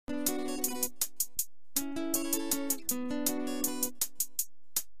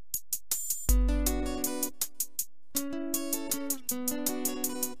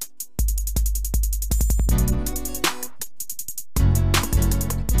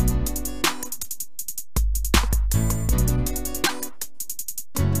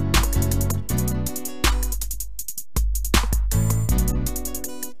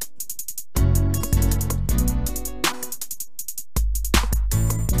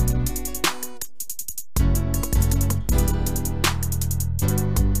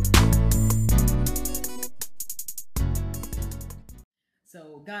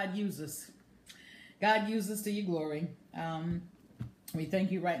God use us. God use us to your glory. We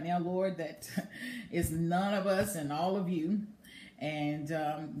thank you right now, Lord, that it's none of us and all of you. And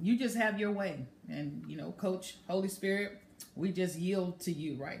you just have your way. And, you know, Coach, Holy Spirit, we just yield to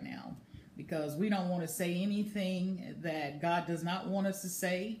you right now, because we don't want to say anything that God does not want us to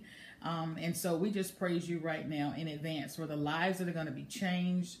say. And so we just praise you right now in advance for the lives that are going to be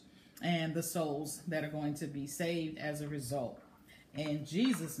changed and the souls that are going to be saved as a result. In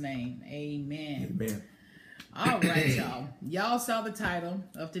Jesus' name, amen. Amen. All right, y'all. Y'all saw the title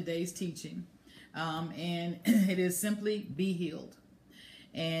of today's teaching. And it is simply Be Healed.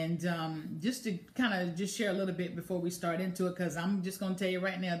 And just to kind of just share a little bit before we start into it, because I'm just going to tell you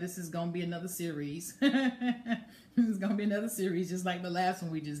right now, this is going to be another series. It's going to be another series, just like the last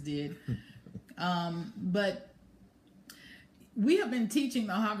one we just did. But we have been teaching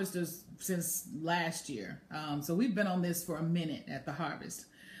the harvesters since last year. So we've been on this for a minute at the harvest.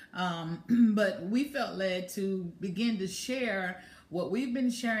 But we felt led to begin to share what we've been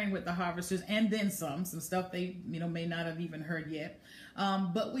sharing with the harvesters, and then some stuff they may not have even heard yet.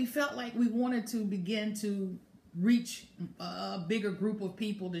 But we felt like we wanted to begin to reach a bigger group of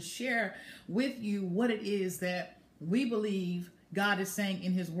people to share with you what it is that we believe God is saying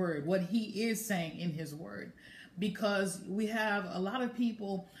in his word, what he is saying in his word. Because we have a lot of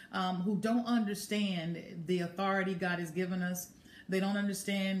people who don't understand the authority God has given us. They don't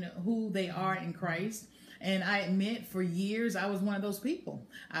understand who they are in Christ. And I admit, for years, I was one of those people.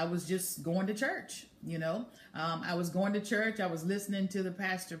 I was just going to church, I was going to church. I was listening to the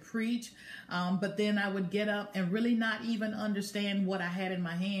pastor preach. But then I would get up and really not even understand what I had in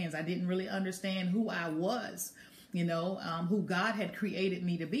my hands. I didn't really understand who I was, who God had created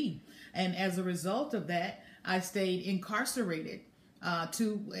me to be. And as a result of that, I stayed incarcerated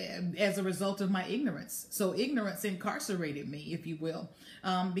as a result of my ignorance. So ignorance incarcerated me, if you will,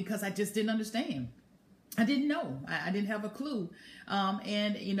 because I just didn't understand. I didn't know. I didn't have a clue.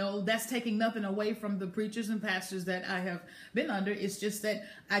 And that's taking nothing away from the preachers and pastors that I have been under. It's just that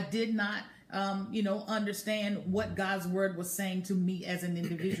I did not, understand what God's word was saying to me as an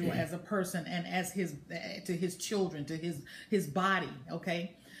individual, as a person, and as to his children, to his body.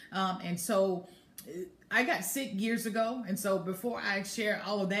 Okay. And so I got sick years ago. And so before I share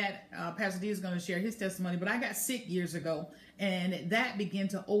all of that, Pastor D is going to share his testimony, but I got sick years ago, and that began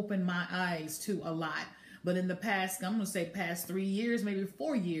to open my eyes to a lot. But in the past, I'm going to say past 3 years, maybe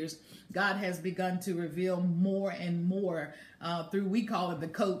 4 years, God has begun to reveal more and more through, we call it the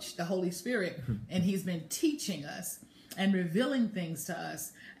coach, the Holy Spirit. And he's been teaching us and revealing things to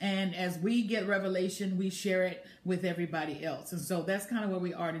us. And as we get revelation, we share it with everybody else. And so that's kind of where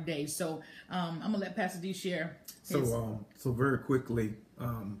we are today. So I'm going to let Pastor D share. So very quickly,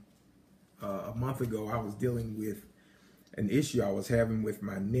 a month ago, I was dealing with an issue I was having with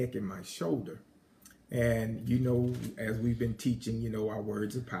my neck and my shoulder. And, as we've been teaching, our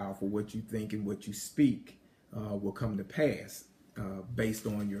words are powerful. What you think and what you speak will come to pass based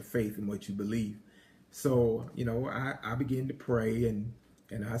on your faith and what you believe. So, I began to pray and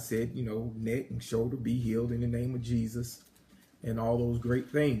I said, neck and shoulder be healed in the name of Jesus and all those great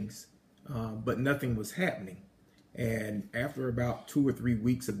things. But nothing was happening. And after about 2 or 3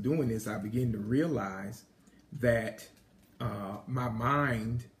 weeks of doing this, I began to realize that my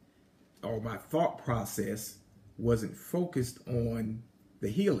mind or my thought process wasn't focused on the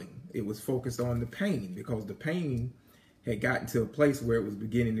healing. It was focused on the pain, because the pain had gotten to a place where it was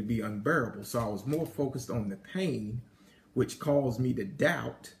beginning to be unbearable. So I was more focused on the pain, which caused me to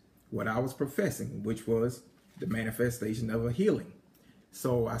doubt what I was professing, which was the manifestation of a healing.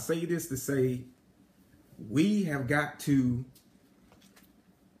 So I say this to say, we have got to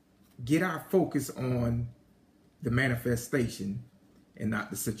get our focus on the manifestation and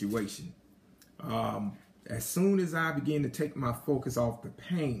not the situation. As soon as I began to take my focus off the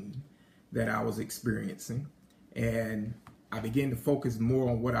pain that I was experiencing, and I began to focus more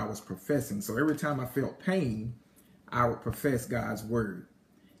on what I was professing. So every time I felt pain, I would profess God's word.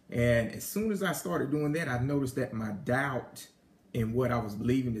 And as soon as I started doing that, I noticed that my doubt in what I was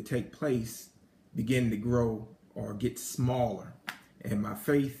believing to take place began to grow or get smaller, and my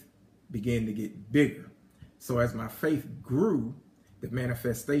faith began to get bigger. So as my faith grew, the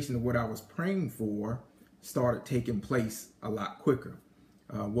manifestation of what I was praying for started taking place a lot quicker.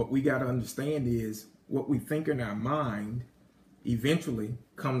 What we got to understand is what we think in our mind eventually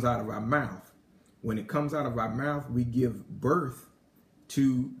comes out of our mouth. When it comes out of our mouth, we give birth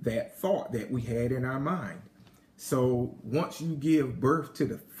to that thought that we had in our mind. So once you give birth to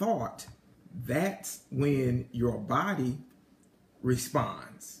the thought, that's when your body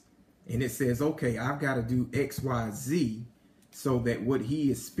responds. And it says, okay, I've got to do X, Y, Z so that what he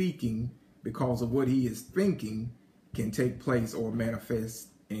is speaking, because of what he is thinking, can take place or manifest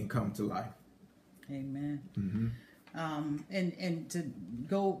and come to life. Amen. And to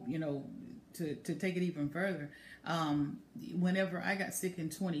go, to take it even further, whenever I got sick in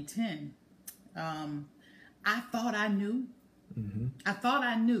 2010, I thought I knew. I thought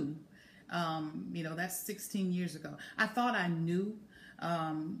I knew. That's 16 years ago. I thought I knew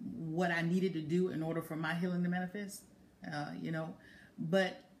what I needed to do in order for my healing to manifest.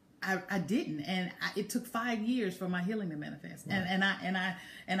 But I didn't, and it took 5 years for my healing to manifest. Right.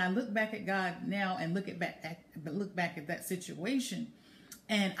 And I look back at God now and look back at that situation,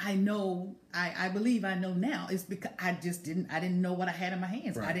 and I know, I believe I know now. It's because I didn't know what I had in my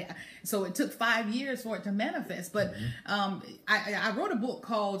hands. Right. So it took 5 years for it to manifest. But I wrote a book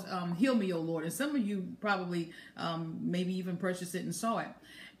called Heal Me, O Lord, and some of you probably maybe even purchased it and saw it.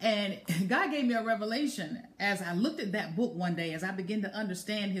 And God gave me a revelation as I looked at that book one day, as I began to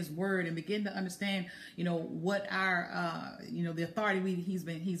understand his word and begin to understand, what our, the authority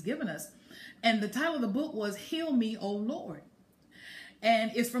he's given us. And the title of the book was Heal Me, O Lord.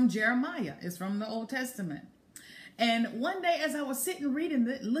 And it's from Jeremiah. It's from the Old Testament. And one day as I was sitting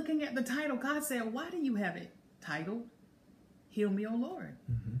reading, looking at the title, God said, why do you have it titled Heal Me, O Lord?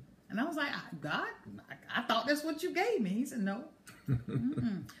 And I was like, God, I thought that's what you gave me. He said, no.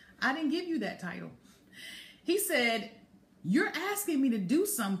 I didn't give you that title. He said, you're asking me to do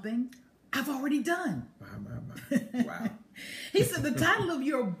something I've already done. Wow. He said, the title of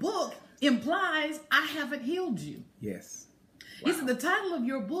your book implies I haven't healed you. Yes. Wow. He said, the title of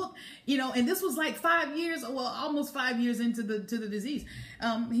your book, and this was like 5 years, almost 5 years into the disease.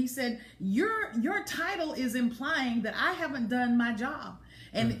 He said, your title is implying that I haven't done my job.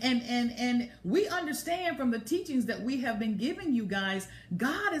 And we understand from the teachings that we have been giving you guys,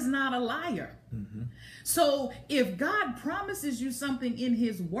 God is not a liar. So if God promises you something in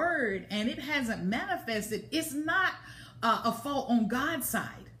his word and it hasn't manifested, it's not a fault on God's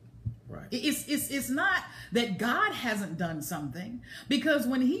side. Right. It's not that God hasn't done something, because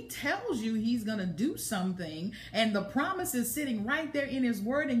when he tells you he's going to do something and the promise is sitting right there in his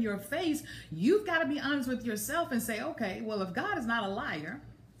word in your face, you've got to be honest with yourself and say, okay, well, if God is not a liar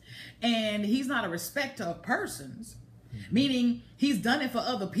and he's not a respecter of persons, meaning he's done it for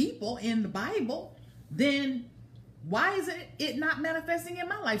other people in the Bible, then why is it not manifesting in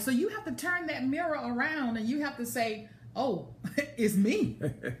my life? So you have to turn that mirror around and you have to say, oh, it's me.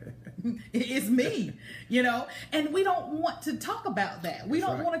 It's me, and we don't want to talk about that. We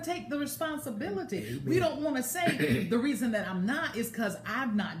don't want to take the responsibility. Amen. We don't want to say the reason that I'm not is because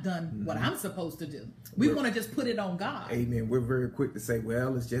I've not done what I'm supposed to do. We want to just put it on God. Amen. We're very quick to say,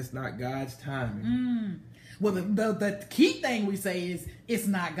 well, it's just not God's timing. Well, the key thing we say is it's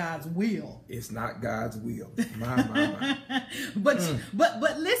not God's will. It's not God's will. My.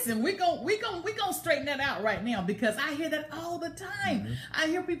 But listen, we gonna straighten that out right now, because I hear that all the time. I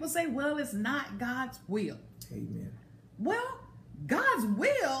hear people say, well, it's not God's will. Amen. Well, God's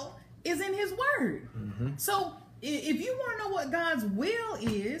will is in his word. So if you want to know what God's will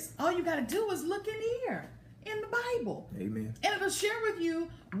is, all you got to do is look in here in the Bible. Amen. And it'll share with you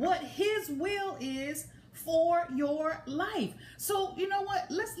what his will is for your life. So you know what?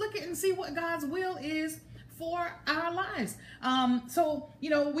 Let's look at and see what God's will is for our lives. So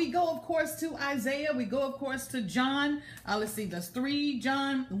we go, of course, to Isaiah. We go, of course, to John. Let's see, that's 3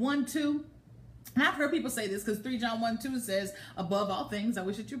 John 1:2. And I've heard people say this because 3 John 1:2 says, above all things, I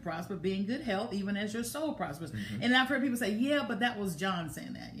wish that you prosper, be in good health, even as your soul prospers. And I've heard people say, yeah, but that was John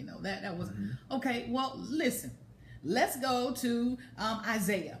saying that. That was okay. Well, listen, let's go to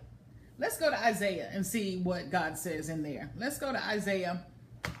Isaiah. Let's go to Isaiah and see what God says in there. Let's go to Isaiah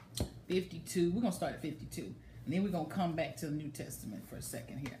 52. We're going to start at 52. And then we're going to come back to the New Testament for a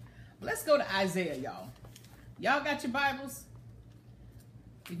second here. But let's go to Isaiah, y'all. Y'all got your Bibles?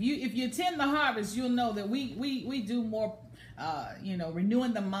 If you attend the harvest, you'll know that we do more,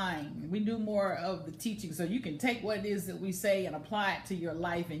 renewing the mind. We do more of the teaching, so you can take what it is that we say and apply it to your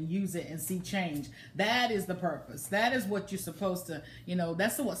life and use it and see change. That is the purpose. That is what you're supposed to,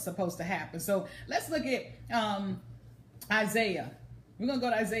 that's what's supposed to happen. So let's look at Isaiah. We're going to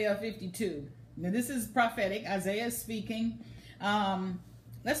go to Isaiah 52. Now this is prophetic. Isaiah is speaking.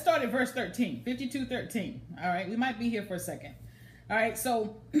 Let's start at verse 13, 52:13. All right, we might be here for a second. All right,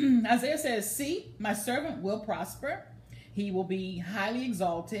 so Isaiah says, see, my servant will prosper. He will be highly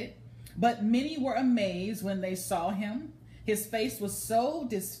exalted. But many were amazed when they saw him. His face was so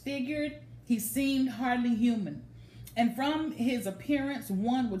disfigured, he seemed hardly human. And from his appearance,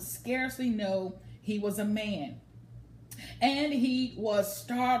 one would scarcely know he was a man. And he was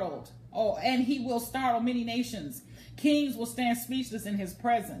startled, and he will startle many nations. Kings will stand speechless in his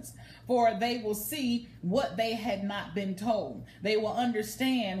presence, for they will see what they had not been told. They will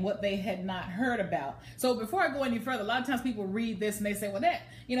understand what they had not heard about. So before I go any further, a lot of times people read this and they say, well,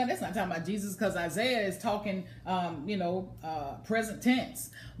 that's not talking about Jesus, because Isaiah is talking, present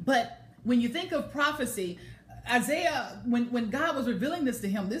tense. But when you think of prophecy, Isaiah, when God was revealing this to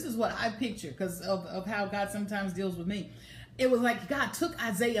him, this is what I picture because of how God sometimes deals with me. It was like God took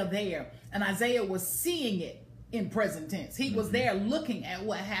Isaiah there, and Isaiah was seeing it in present tense. He was there looking at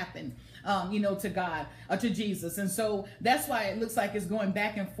what happened, to God, to Jesus. And so that's why it looks like it's going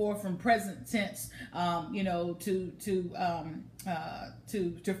back and forth from present tense, to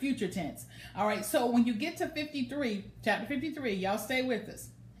future tense. All right. So when you get to chapter 53, y'all stay with us.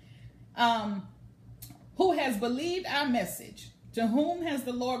 Who has believed our message? To whom has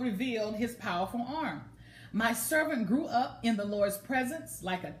the Lord revealed his powerful arm? My servant grew up in the Lord's presence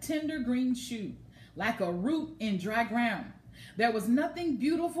like a tender green shoot, like a root in dry ground. There was nothing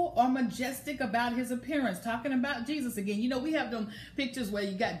beautiful or majestic about his appearance. Talking about Jesus again. We have them pictures where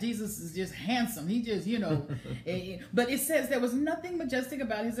you got Jesus is just handsome. He just, but it says there was nothing majestic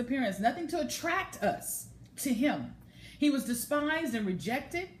about his appearance, nothing to attract us to him. He was despised and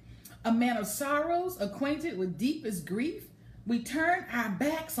rejected, a man of sorrows, acquainted with deepest grief. We turned our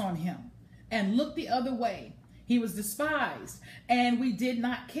backs on him and looked the other way. He was despised and we did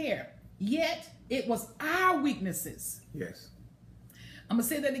not care. Yet it was our weaknesses. Yes. I'm going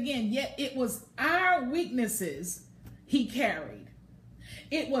to say that again. Yet it was our weaknesses he carried.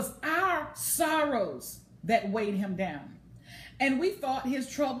 It was our sorrows that weighed him down. And we thought his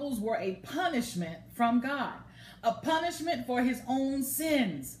troubles were a punishment from God, a punishment for his own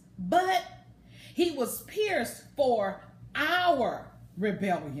sins. But he was pierced for our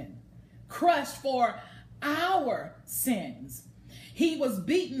rebellion, crushed for our sins. He was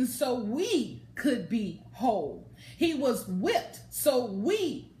beaten so we could be whole. He was whipped so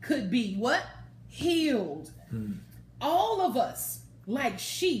we could be what? Healed. All of us, like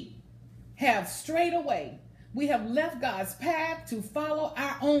sheep, have strayed away. We have left God's path to follow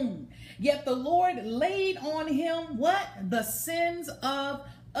our own. Yet the Lord laid on him what? The sins of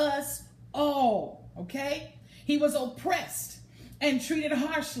us all. Okay? He was oppressed and treated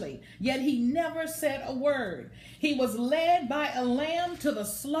harshly, yet he never said a word. He was led by a lamb to the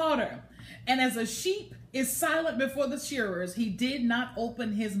slaughter, and as a sheep is silent before the shearers, he did not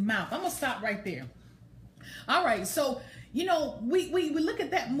open his mouth. I'm gonna stop right there. All right, so we look at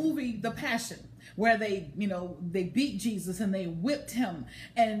that movie, The Passion, where they beat Jesus and they whipped him,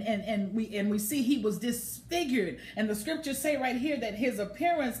 and we see he was disfigured, and the scriptures say right here that his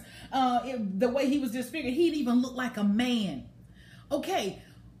appearance, the way he was disfigured, he'd even look like a man. Okay,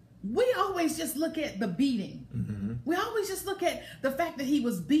 we always just look at the beating. Mm-hmm. We always just look at the fact that he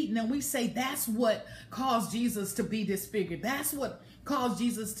was beaten, and we say that's what caused Jesus to be disfigured. That's what caused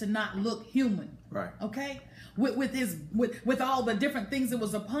Jesus to not look human. Right. Okay, with all the different things that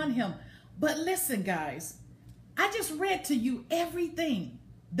was upon him. But listen, guys, I just read to you everything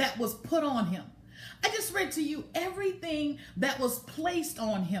that was put on him. I just read to you everything that was placed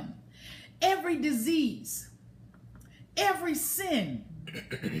on him. Every disease, every sin,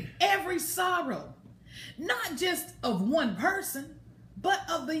 every sorrow, not just of one person, but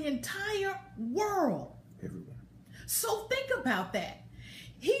of the entire world. Everyone. So think about that.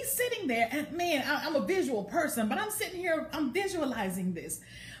 He's sitting there, and man, I'm a visual person, but I'm sitting here, I'm visualizing this.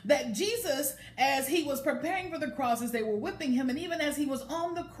 That Jesus, as he was preparing for the cross, as they were whipping him, and even as he was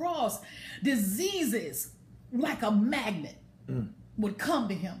on the cross, diseases like a magnet would come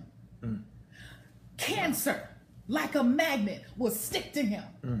to him. Cancer, like a magnet, would stick to him.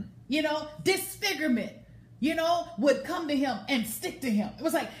 Disfigurement, would come to him and stick to him. It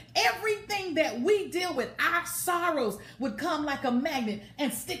was like everything that we deal with, our sorrows, would come like a magnet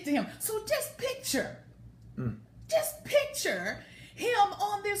and stick to him. So just picture him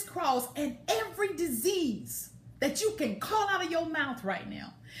on this cross, and every disease that you can call out of your mouth right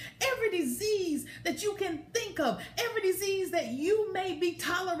now, every disease that you can think of, every disease that you may be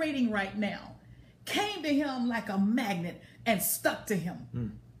tolerating right now, came to him like a magnet and stuck to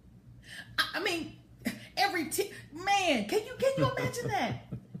him. I mean, man, can you imagine that?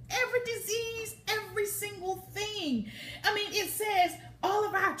 Every disease, every single thing. I mean, it says all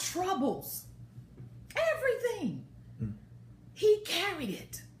of our troubles, everything. He carried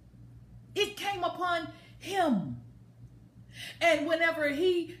it. It came upon him. And whenever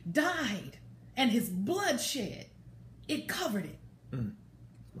he died and his blood shed, it covered it.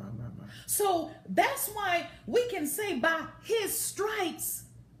 So that's why we can say by his stripes,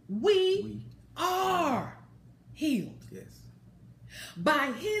 we are healed. Yes.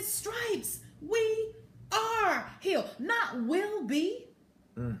 By his stripes, we are healed.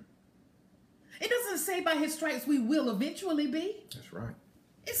 his stripes we will eventually be. That's right.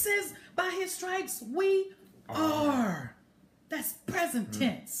 It says by his stripes we are. That's present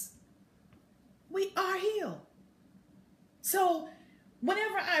tense. We are healed. So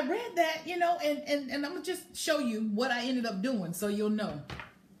whenever I read that, you know, and I'm going to just show you what I ended up doing so you'll know.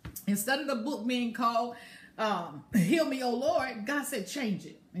 Instead of the book being called Heal Me, O Lord, God said change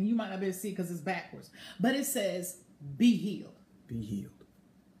it. And you might not be able to see it because it's backwards. But it says be healed. Be healed.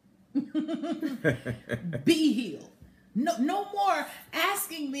 Be healed. No more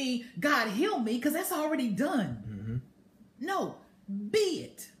asking me, God, heal me, because that's already done. No, be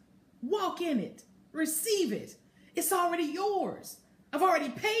it. Walk in it. Receive it. It's already yours. I've already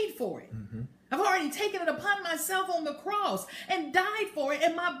paid for it. I've already taken it upon myself on the cross and died for it,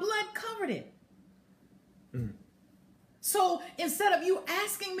 and my blood covered it. So instead of you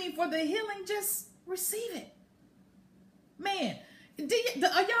asking me for the healing, just receive it. Man,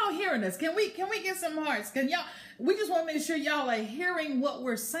 are y'all hearing us? Can we get some hearts? We just want to make sure y'all are hearing what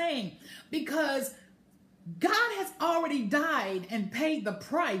we're saying, because God has already died and paid the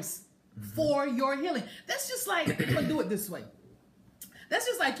price for your healing. That's just like, I'm going to do it this way. That's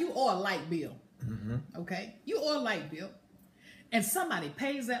just like you owe a light bill. Okay? You owe a light bill, and somebody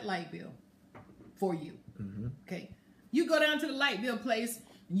pays that light bill for you. Okay? You go down to the light bill place,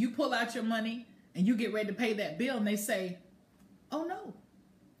 and you pull out your money, and you get ready to pay that bill, and they say, oh no,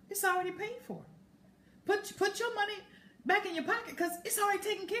 it's already paid for. Put your money back in your pocket because it's already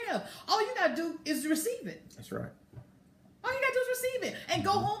taken care of. All you got to do is receive it. That's right. All you got to do is receive it and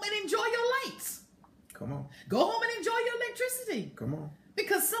go home and enjoy your lights. Come on. Go home and enjoy your electricity. Come on.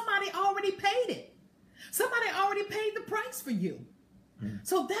 Because somebody already paid it. Somebody already paid the price for you.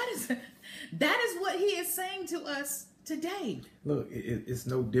 So that is what he is saying to us today. Look, it's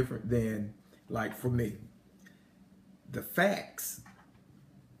no different than, like, for me, the facts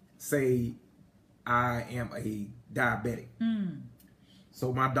say I am a diabetic.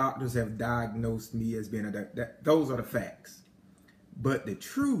 So my doctors have diagnosed me as being those are the facts. But the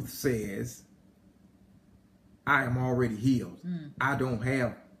truth says I am already healed. I don't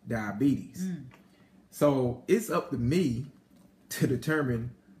have diabetes. So it's up to me to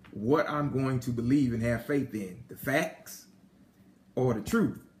determine what I'm going to believe and have faith in, the facts or the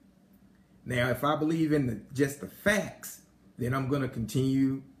truth. Now, if I believe in just the facts, then I'm going to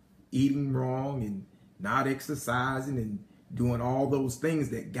continue eating wrong and not exercising and doing all those things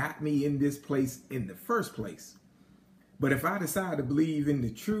that got me in this place in the first place. But if I decide to believe in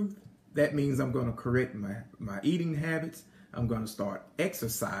the truth, that means I'm going to correct my eating habits. I'm going to start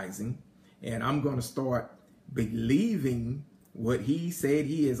exercising, and I'm going to start believing what he said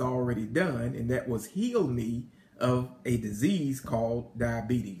he has already done, and that was heal me of a disease called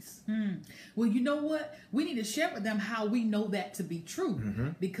diabetes. Well, you know what? We need to share with them how we know that to be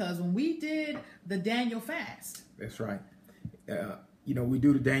true. Because when we did the Daniel fast. That's right. You know, we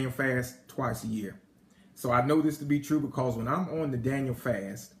do the Daniel fast twice a year. So I know this to be true because when I'm on the Daniel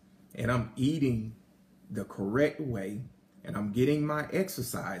fast and I'm eating the correct way and I'm getting my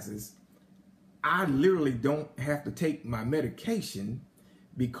exercises, I literally don't have to take my medication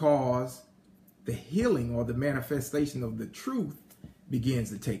because the healing or the manifestation of the truth begins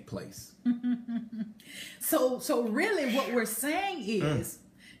to take place. So really what we're saying is,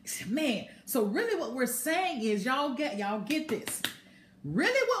 so really what we're saying is, y'all get this.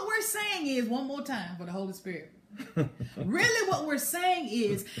 Really what we're saying is, one more time for the Holy Spirit. Really what we're saying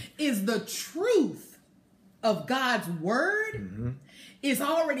is the truth of God's word is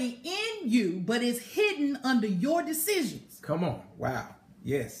already in you, but is hidden under your decisions. Come on. Wow.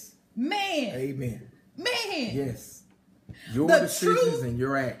 Yes. Man. Amen. Man. Yes. Your decisions and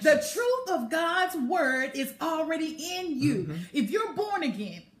your actions. The truth of God's word is already in you. If you're born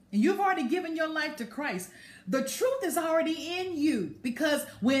again and you've already given your life to Christ, the truth is already in you, because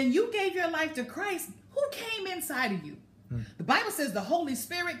when you gave your life to Christ, who came inside of you? The Bible says the Holy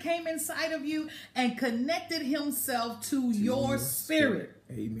Spirit came inside of you and connected himself to your spirit.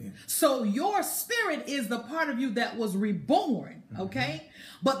 Amen. So your spirit is the part of you that was reborn, okay?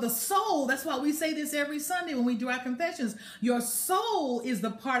 But the soul, that's why we say this every Sunday when we do our confessions, your soul is the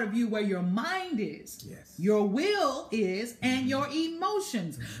part of you where your mind is, your will is, and your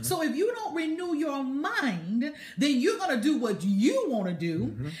emotions. So if you don't renew your mind, then you're going to do what you want to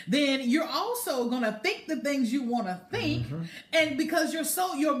do. Then you're also going to think the things you want to think. And because your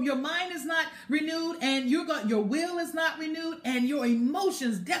soul, your mind is not renewed, and your will is not renewed, and your emotions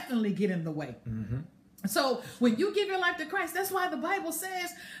definitely get in the way. So when you give your life to Christ, that's why the Bible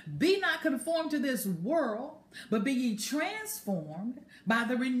says, be not conformed to this world, but be ye transformed by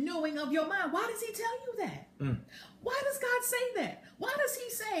the renewing of your mind. Why does he tell you that? Why does God say that? Why does he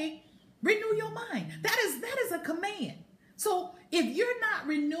say, Renew your mind. That is a command. So if you're not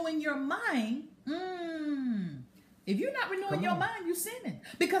renewing your mind, you're sinning.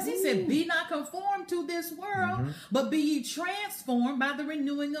 Because he said, be not conformed to this world, but be ye transformed by the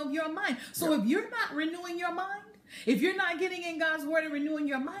renewing of your mind. So if you're not renewing your mind, if you're not getting in God's word and renewing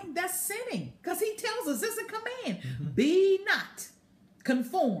your mind, that's sinning. Because he tells us, it's a command. Be not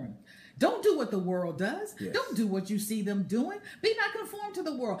conformed. Don't do what the world does. Yes. Don't do what you see them doing. Be not conformed to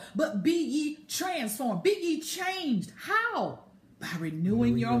the world, but be ye transformed. Be ye changed. How? By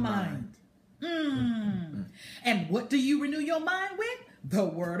renewing your mind. And what do you renew your mind with? The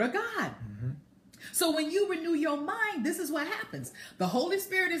word of God. So when you renew your mind, this is what happens. The Holy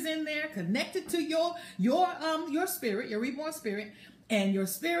Spirit is in there, connected to your spirit, your reborn spirit, and your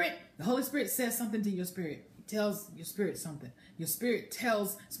spirit. The Holy Spirit says something to your spirit. It tells your spirit something. Your spirit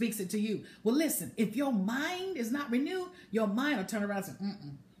speaks it to you. Well, listen, if your mind is not renewed, your mind will turn around and say,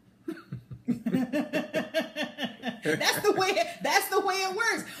 That's the way it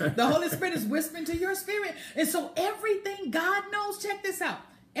works. The Holy Spirit is whispering to your spirit. And so everything God knows, check this out.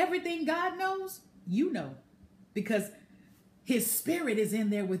 Everything God knows, you know, because his spirit is in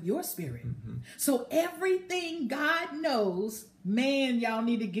there with your spirit. So everything God knows, man, y'all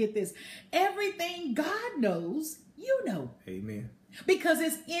need to get this. Everything God knows, you know. Amen. Because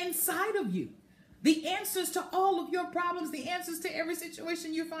it's inside of you. The answers to all of your problems, the answers to every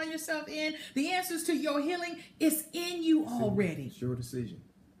situation you find yourself in, the answers to your healing is in you already. It's your decision.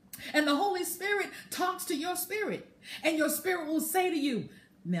 And the Holy Spirit talks to your spirit. And your spirit will say to you,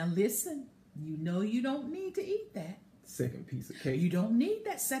 now listen, you know you don't need to eat that second piece of cake. You don't need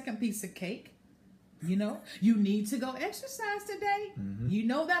that second piece of cake. You know, you need to go exercise today. You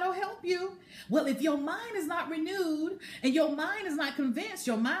know that'll help you. Well, if your mind is not renewed and your mind is not convinced,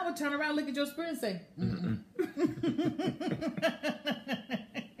 your mind will turn around, look at your spirit and say,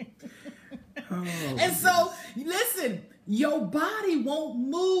 And so, listen, your body won't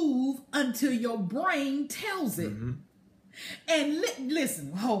move until your brain tells it. And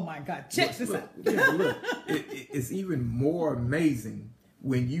listen, oh my God, check this out. Look, it's even more amazing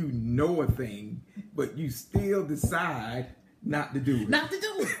when you know a thing, but you still decide not to do it. Not to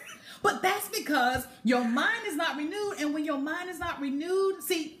do it. But that's because your mind is not renewed. And when your mind is not renewed,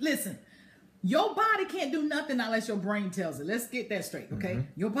 see, listen, your body can't do nothing unless your brain tells it. Let's get that straight, okay?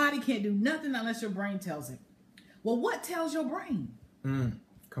 Your body can't do nothing unless your brain tells it. Well, what tells your brain?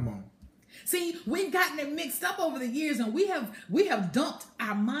 Come on. See, we've gotten it mixed up over the years, and we have dumped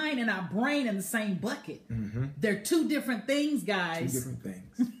our mind and our brain in the same bucket. They're two different things, guys. Two different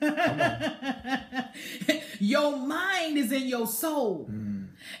things. Come on. Your mind is in your soul.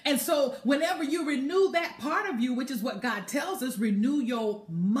 And so whenever you renew that part of you, which is what God tells us, renew your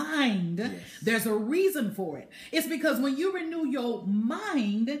mind, there's a reason for it. It's because when you renew your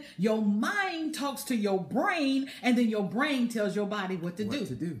mind talks to your brain, and then your brain tells your body what to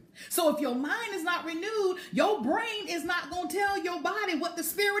do. So if your mind is not renewed, your brain is not going to tell your body what the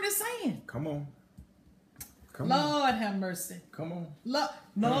Spirit is saying. Come on. Lord have mercy. Come on.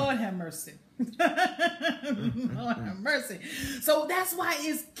 Lord have mercy. Lord have mercy. So that's why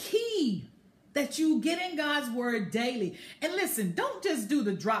it's key that you get in God's word daily. And listen, don't just do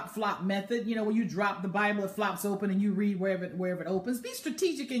the drop flop method. You know, when you drop the Bible, it flops open and you read wherever it opens. Be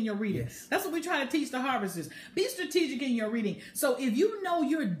strategic in your reading. That's what we try to teach the harvesters. Be strategic in your reading. So if you know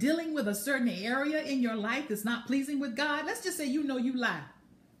you're dealing with a certain area in your life that's not pleasing with God, let's just say you know you lie.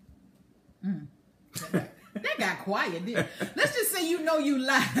 That got quiet, didn't it? Let's just say you know you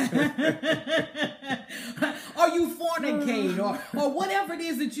lie. Or you fornicate, or whatever it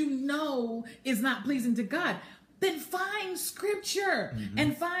is that you know is not pleasing to God. Then find scripture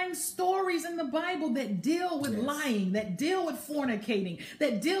and find stories in the Bible that deal with lying, that deal with fornicating,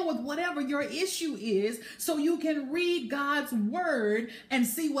 that deal with whatever your issue is, so you can read God's word and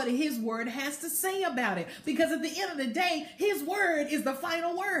see what his word has to say about it. Because at the end of the day, his word is the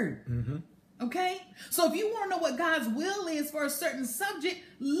final word. Okay? So if you want to know what God's will is for a certain subject,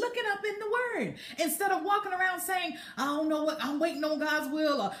 look it up in the word. Instead of walking around saying, I don't know what, I'm waiting on God's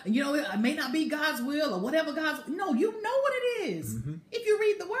will, or, you know, it may not be God's will, or whatever God's, no, you know what it is. If you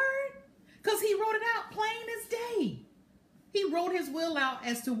read the word, because he wrote it out plain as day. He wrote his will out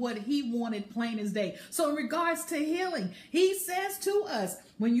as to what he wanted plain as day. So in regards to healing, he says to us,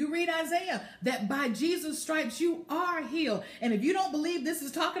 when you read Isaiah, that by Jesus' stripes you are healed. And if you don't believe this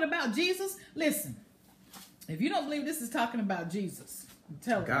is talking about Jesus, listen. If you don't believe this is talking about Jesus, I'm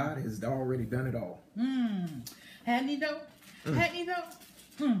telling you. God has already done it all. Hadn't he though? Hadn't he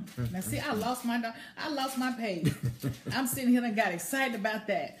though? Now see, I lost my page. I'm sitting here and got excited about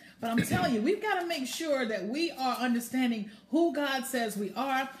that. But I'm telling you, we've got to make sure that we are understanding who God says we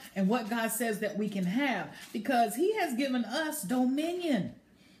are and what God says that we can have, because he has given us dominion.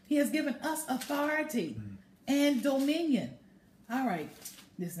 He has given us authority and dominion. All right.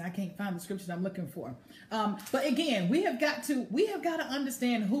 Listen, I can't find the scriptures I'm looking for. But again, we have got to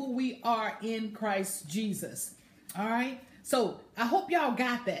understand who we are in Christ Jesus. All right. So I hope y'all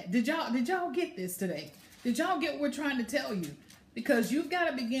got that. Did y'all get this today? Did y'all get what we're trying to tell you? Because you've got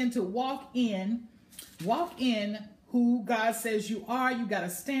to begin to walk in who God says you are. You got to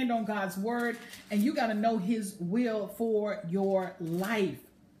stand on God's word, and you got to know his will for your life.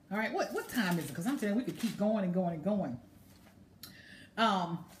 All right. What time is it? Because I'm telling you, we could keep going and going and going.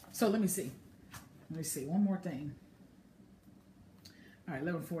 So let me see. One more thing. All right,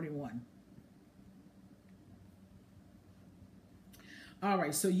 11:41. All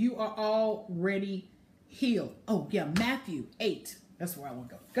right, so you are already healed. Oh, yeah, Matthew 8. That's where I want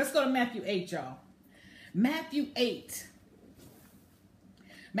to go. Let's go to Matthew 8, y'all. Matthew 8.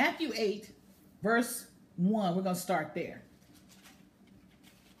 Matthew 8, verse 1. We're going to start there.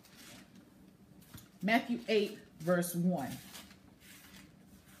 Matthew 8, verse 1.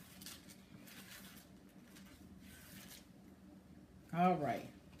 All right.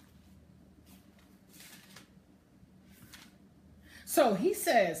 So he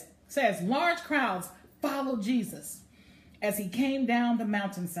says large crowds followed Jesus as he came down the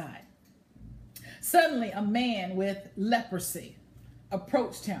mountainside. Suddenly a man with leprosy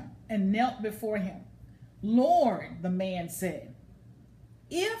approached him and knelt before him. Lord, the man said,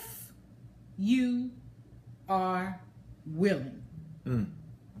 if you are willing.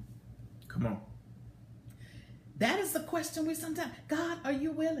 Come on. That is the question we sometimes, God, are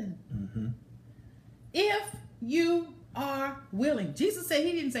you willing? Mm-hmm. If you are willing. Jesus said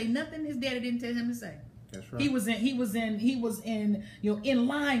he didn't say nothing his daddy didn't tell him to say. That's right. He was in in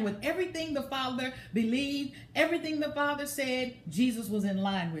line with everything the Father believed, everything the Father said. Jesus was in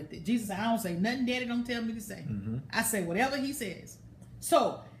line with it. Jesus said, I don't say nothing daddy don't tell me to say. Mm-hmm. I say whatever he says.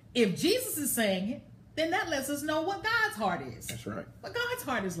 So if Jesus is saying it, then that lets us know what God's heart is. That's right. What God's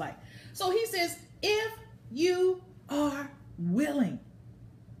heart is like. So he says, if you are willing,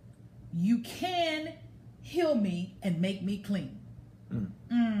 you can heal me and make me clean.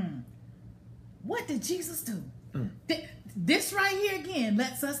 What did Jesus do? This right here again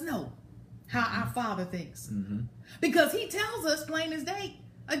lets us know how our Father thinks. Because he tells us plain as day.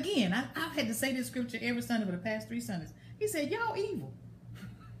 Again, I've had to say this scripture every Sunday for the past 3 Sundays. He said, y'all evil.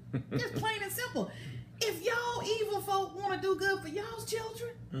 Just plain and simple. If y'all evil folk want to do good for y'all's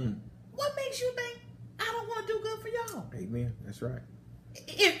children, what makes you think I don't want to do good for y'all? Amen. That's right.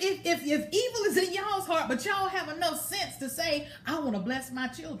 If evil is in y'all's heart, but y'all have enough sense to say, I want to bless my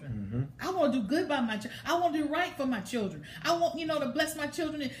children. I want to do good by my children. I want to do right for my children. I want, to bless my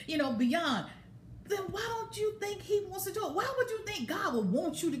children, beyond. Then why don't you think he wants to do it? Why would you think God would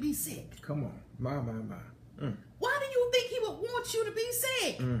want you to be sick? Come on. My. Why do you think he would want you to be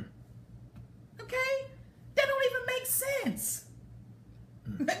sick? Okay? That don't even make sense.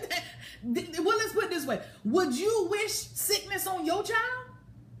 Well, let's put it this way. Would you wish sickness on your child?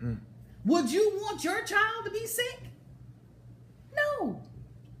 Would you want your child to be sick? No.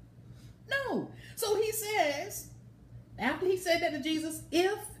 So he says, after he said that to Jesus,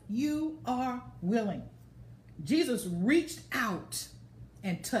 if you are willing, Jesus reached out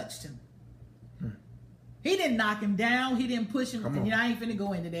and touched him. He didn't knock him down. He didn't push him. I ain't finna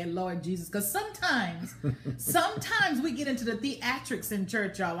go into that, Lord Jesus. Because sometimes we get into the theatrics in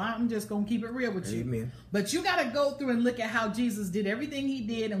church, y'all. I'm just going to keep it real with you. Amen. But you got to go through and look at how Jesus did everything he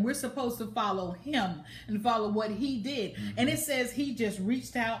did. And we're supposed to follow him and follow what he did. And it says he just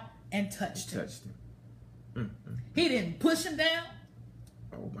reached out and touched him. He didn't push him down.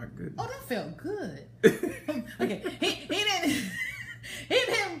 Oh, my goodness. Oh, that felt good. Okay. He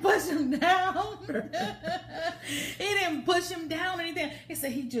didn't push him down. He didn't push him down or anything. He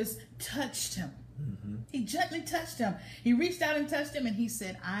said he just touched him. He gently touched him. He reached out and touched him, and he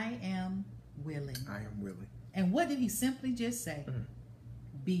said, I am willing. I am willing. And what did he simply just say?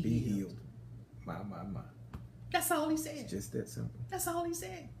 Be healed. My. That's all he said. It's just that simple. That's all he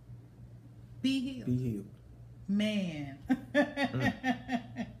said. Be healed. Be healed. Man.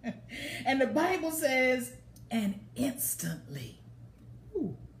 And the Bible says, and instantly.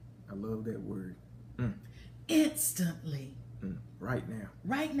 Ooh, I love that word. Instantly. Right now.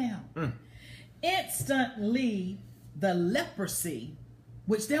 Right now. Instantly, the leprosy,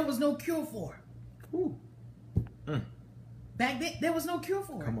 which there was no cure for. Ooh. Back then, there was no cure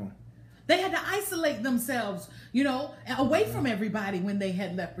for it. Come on. They had to isolate themselves, away from everybody when they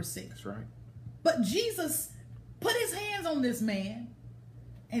had leprosy. That's right. But Jesus put his hands on this man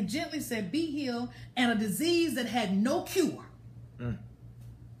and gently said, be healed. And a disease that had no cure.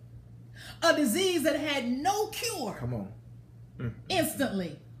 A disease that had no cure. Come on.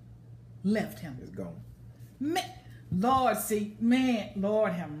 Instantly left him. It's gone.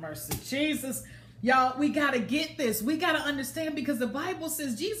 Lord have mercy. Jesus, y'all, we got to get this. We got to understand, because the Bible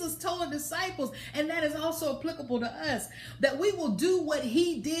says Jesus told the disciples, and that is also applicable to us, that we will do what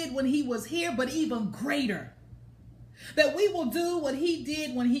he did when he was here, but even greater. That we will do what he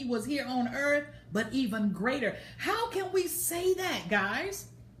did when he was here on earth, but even greater. How can we say that, guys?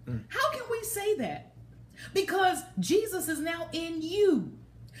 How can we say that? Because Jesus is now in you.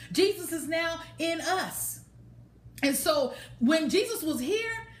 Jesus is now in us. And so when Jesus was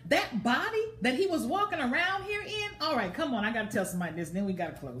here, that body that he was walking around here in, all right, come on, I got to tell somebody this, then we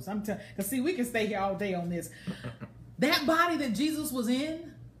got to close. Because see, we can stay here all day on this. That body that Jesus was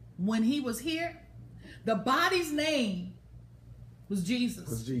in when he was here, the body's name was Jesus.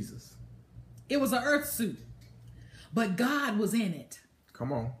 Was Jesus. It was an earth suit, but God was in it.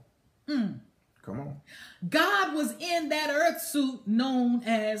 Come on. Come on. God was in that earth suit known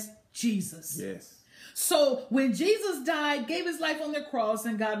as Jesus. Yes. So when Jesus died, gave his life on the cross,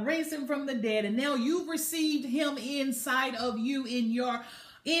 and God raised him from the dead, and now you've received him inside of you in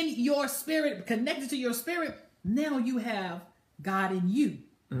your spirit, connected to your spirit. Now you have God in you.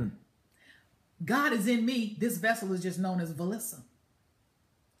 God is in me. This vessel is just known as Valissa.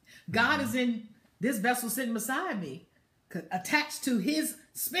 God is in this vessel sitting beside me, attached to his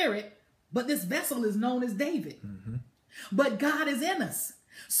spirit, but this vessel is known as David. But God is in us.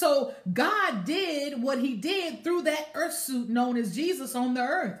 So God did what he did through that earth suit known as Jesus on the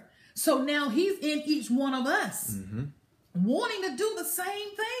earth. So now he's in each one of us, wanting to do the same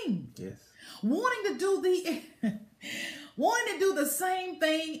thing. Yes. Wanting to do the same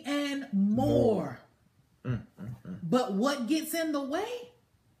thing and more. But what gets in the way?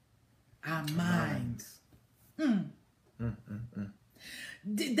 Our minds.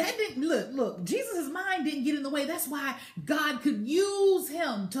 That didn't look, Jesus' mind didn't get in the way. That's why God could use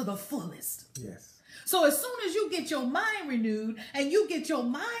him to the fullest. Yes. So as soon as you get your mind renewed and you get your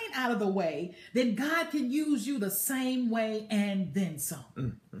mind out of the way, then God can use you the same way and then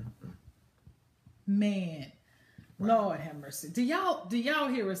some. Man, wow. Lord have mercy. Do y'all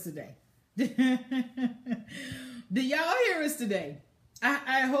hear us today? Do y'all hear us today?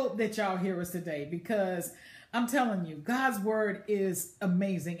 I hope that y'all hear us today, because I'm telling you, God's word is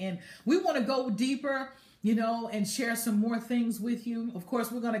amazing. And we want to go deeper, and share some more things with you. Of course,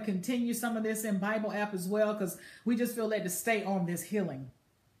 we're going to continue some of this in Bible app as well, because we just feel led to stay on this healing.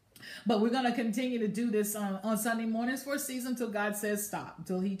 But we're going to continue to do this on Sunday mornings for a season until God says stop,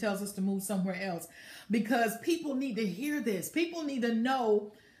 until he tells us to move somewhere else. Because people need to hear this. People need to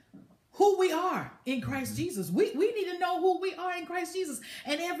know who we are in Christ Jesus. We need to know who we are in Christ Jesus.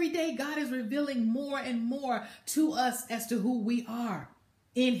 And every day God is revealing more and more to us as to who we are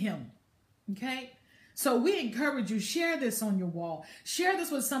in him. Okay? So we encourage you, share this on your wall. Share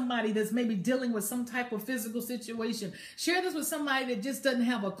this with somebody that's maybe dealing with some type of physical situation. Share this with somebody that just doesn't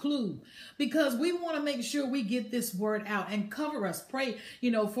have a clue, because we want to make sure we get this word out, and cover us, pray,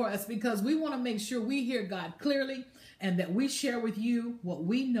 for us, because we want to make sure we hear God clearly, and that we share with you what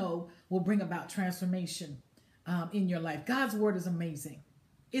we know will bring about transformation in your life. God's word is amazing.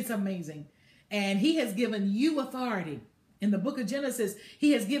 It's amazing. And he has given you authority. In the book of Genesis,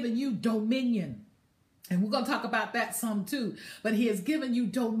 he has given you dominion. And we're going to talk about that some too. But he has given you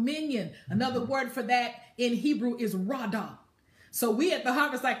dominion. Another word for that in Hebrew is radah. So we at the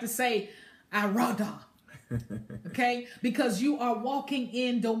Harvest like to say, I radah. Okay, because you are walking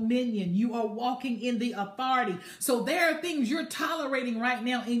in dominion. You are walking in the authority. So there are things you're tolerating right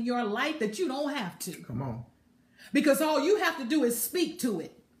now in your life that you don't have to. Come on. Because all you have to do is speak to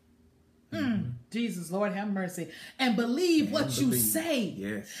it. Jesus, Lord have mercy. And believe what you say.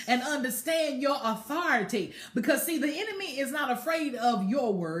 Yes. And understand your authority. Because see, the enemy is not afraid of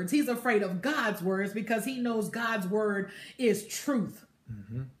your words. He's afraid of God's words, because he knows God's word is truth.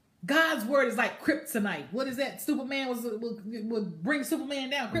 God's word is like kryptonite. What is that? Superman would bring Superman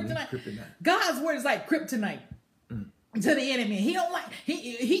down. Kryptonite. God's word is like kryptonite to the enemy. He don't like,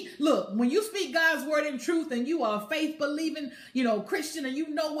 he look, when you speak God's word in truth, and you are a faith believing, Christian, and you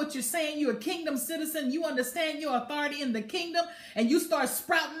know what you're saying, you're a kingdom citizen, you understand your authority in the kingdom, and you start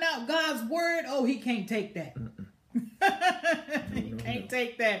sprouting out God's word, oh, he can't take that. He can't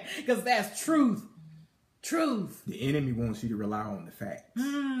take that, because that's truth. Truth. The enemy wants you to rely on the facts.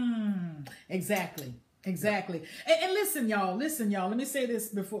 Exactly. Exactly. And listen, y'all. Let me say this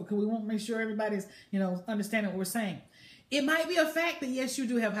before, because we want to make sure everybody's, understanding what we're saying. It might be a fact that, yes, you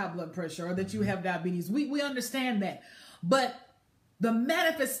do have high blood pressure or that you have diabetes. We understand that. But the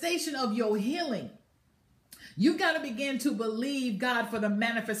manifestation of your healing, you got to begin to believe God for the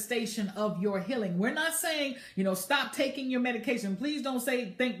manifestation of your healing. We're not saying, stop taking your medication. Please don't tell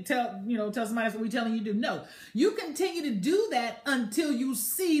somebody that's what we're telling you to do. No, you continue to do that until you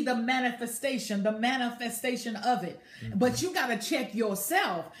see the manifestation of it. Mm-hmm. But you got to check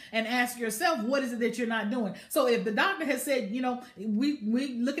yourself and ask yourself, what is it that you're not doing? So if the doctor has said,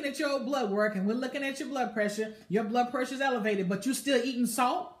 we looking at your blood work and we're looking at your blood pressure is elevated, but you still eating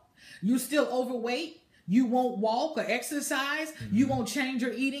salt, you still overweight, you won't walk or exercise. Mm-hmm. You won't change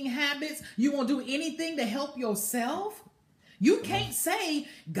your eating habits. You won't do anything to help yourself. You can't say,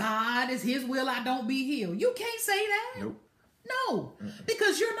 God is his will, I don't be healed. You can't say that. Nope. No,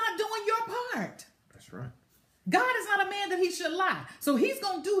 because you're not doing your part. That's right. God is not a man that he should lie. So he's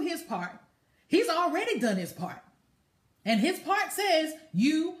going to do his part. He's already done his part. And his part says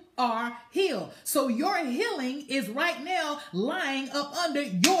you are healed. So your healing is right now lying up under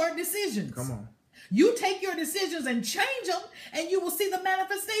your decisions. Come on. You take your decisions and change them, and you will see the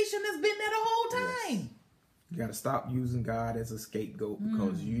manifestation that's been there the whole time. Yes. You got to stop using God as a scapegoat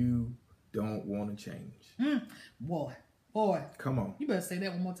because you don't want to change. Boy. Come on. You better say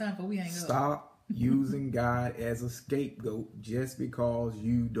that one more time before we hang up. Stop using God as a scapegoat just because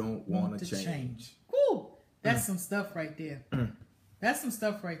you don't want to change. Woo! That's some stuff right there. That's some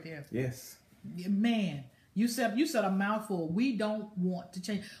stuff right there. Yes. Man, you said a mouthful. We don't want to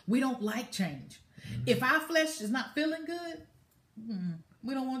change. We don't like change. Mm-hmm. If our flesh is not feeling good,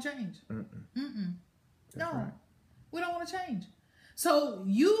 we don't want to change. No, right. We don't want to change. So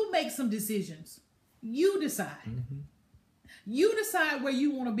you make some decisions. You decide. Mm-hmm. You decide where you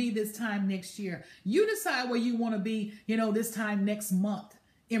want to be this time next year. You decide where you want to be, this time next month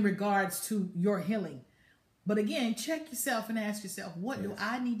in regards to your healing. But again, check yourself and ask yourself, what do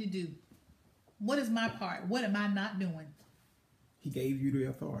I need to do? What is my part? What am I not doing? He gave you the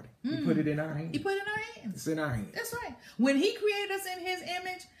authority. He put it in our hands. He put it in our hands. It's in our hands. That's right. When he created us in his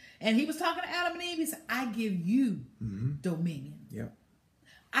image and he was talking to Adam and Eve, he said, I give you dominion. Yep.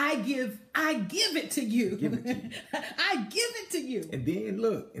 I give it to you. Give it to you. I give it to you.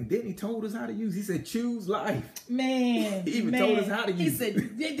 And then he told us how to use. He said, choose life. Man. He even told us how to use it.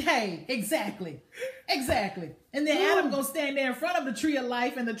 He said, hey, exactly. And then Adam gonna stand there in front of the tree of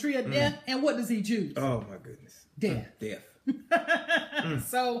life and the tree of death. And what does he choose? Oh my goodness. Death. Death.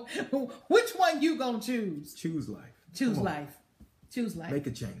 So which one you gonna choose? Choose life. Choose life. Choose life. Make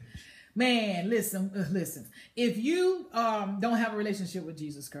a change. Man, listen. If you don't have a relationship with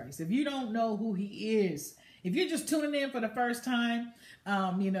Jesus Christ, if you don't know who he is, if you're just tuning in for the first time,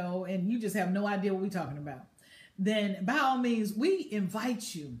 and you just have no idea what we're talking about, then by all means, we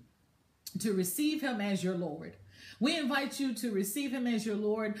invite you to receive him as your Lord. We invite you to receive him as your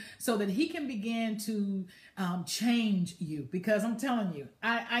Lord so that he can begin to change you. Because I'm telling you,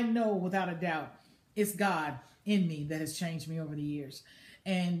 I know without a doubt, it's God in me that has changed me over the years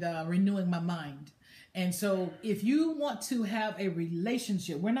and renewing my mind. And so if you want to have a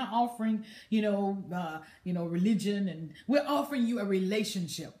relationship, we're not offering, religion, and we're offering you a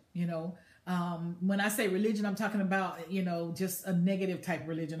relationship, when I say religion, I'm talking about, just a negative type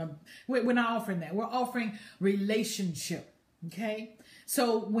religion. We're not offering that. We're offering relationship. Okay.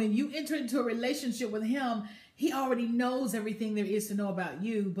 So when you enter into a relationship with him, he already knows everything there is to know about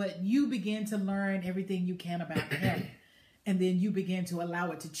you, but you begin to learn everything you can about him. And then you begin to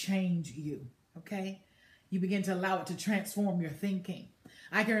allow it to change you. Okay. You begin to allow it to transform your thinking.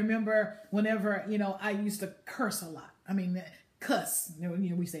 I can remember whenever, I used to curse a lot. I mean, cuss,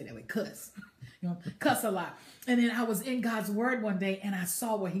 we say that way, cuss, cuss a lot. And then I was in God's word one day and I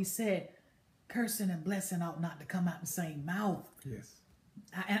saw what he said, cursing and blessing ought not to come out the same mouth. Yes.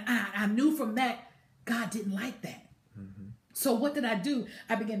 I knew from that, God didn't like that. Mm-hmm. So what did I do?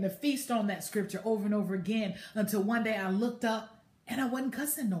 I began to feast on that scripture over and over again until one day I looked up and I wasn't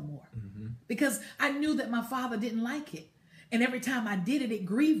cussing no more because I knew that my father didn't like it. And every time I did it, it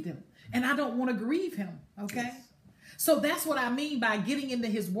grieved him. And I don't want to grieve him. Okay. Yes. So that's what I mean by getting into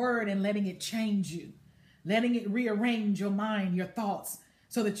his word and letting it change you, letting it rearrange your mind, your thoughts,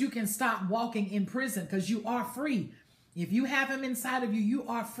 so that you can stop walking in prison because you are free. If you have him inside of you, you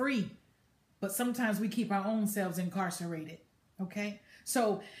are free. But sometimes we keep our own selves incarcerated. Okay.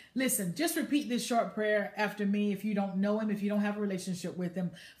 So listen, just repeat this short prayer after me. If you don't know him, if you don't have a relationship with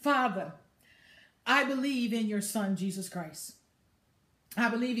him. Father, I believe in your son, Jesus Christ. I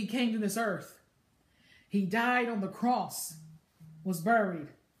believe he came to this earth. He died on the cross, was buried,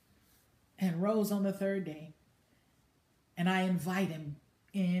 and rose on the third day. And I invite him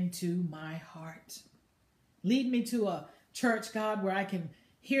into my heart. Lead me to a church, God, where I can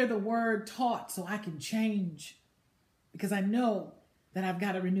hear the word taught so I can change. Because I know that I've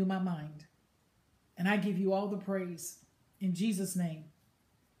got to renew my mind. And I give you all the praise. In Jesus' name,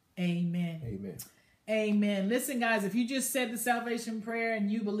 amen. Amen. Amen. Listen, guys, if you just said the salvation prayer and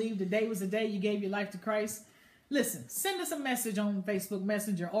you believe today was the day you gave your life to Christ, listen, send us a message on Facebook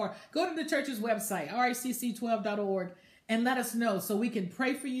Messenger or go to the church's website, ricc12.org, and let us know so we can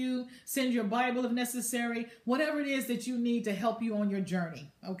pray for you, send your Bible if necessary, whatever it is that you need to help you on your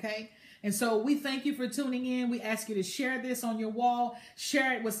journey, okay? And so we thank you for tuning in. We ask you to share this on your wall,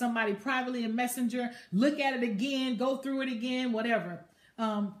 share it with somebody privately in Messenger, look at it again, go through it again, whatever.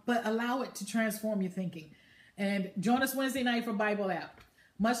 But allow it to transform your thinking. And join us Wednesday night for Bible app.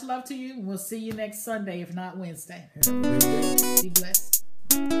 Much love to you. We'll see you next Sunday, if not Wednesday. Have a good day. Be blessed.